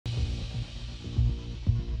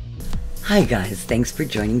Hi guys, thanks for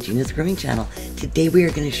joining Gina's grooming channel. Today we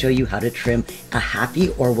are going to show you how to trim a happy,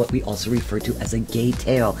 or what we also refer to as a gay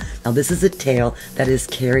tail. Now this is a tail that is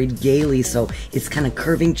carried gaily, so it's kind of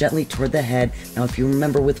curving gently toward the head. Now if you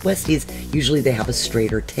remember with Westies, usually they have a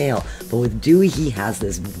straighter tail, but with Dewey he has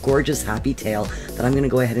this gorgeous happy tail that I'm going to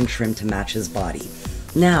go ahead and trim to match his body.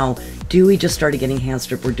 Now, Dewey just started getting hand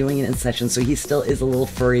stripped. We're doing it in session, so he still is a little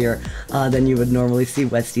furrier than you would normally see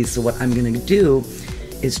Westies. So what I'm going to do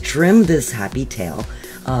is trim this happy tail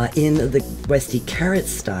in the Westie carrot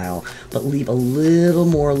style, but leave a little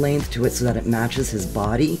more length to it so that it matches his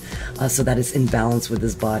body, so that it's in balance with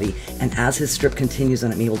his body. And as his strip continues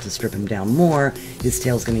and I'm able to strip him down more, his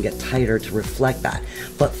tail's going to get tighter to reflect that.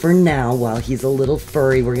 But for now, while he's a little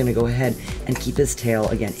furry, we're going to go ahead and keep his tail,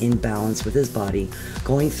 again, in balance with his body,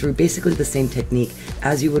 going through basically the same technique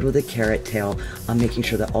as you would with a carrot tail, making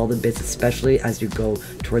sure that all the bits, especially as you go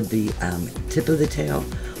toward the tip of the tail,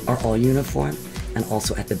 are all uniform, and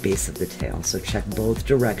also at the base of the tail. So check both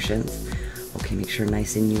directions. Okay, make sure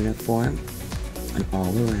nice and uniform and all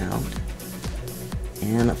around.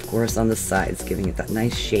 And of course on the sides, giving it that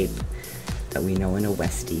nice shape that we know in a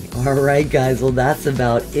Westie. Alright guys, well that's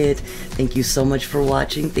about it. Thank you so much for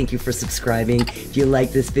watching. Thank you for subscribing. If you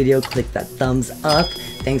like this video, click that thumbs up.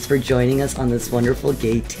 Thanks for joining us on this wonderful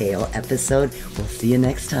gay tail episode. We'll see you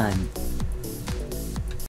next time.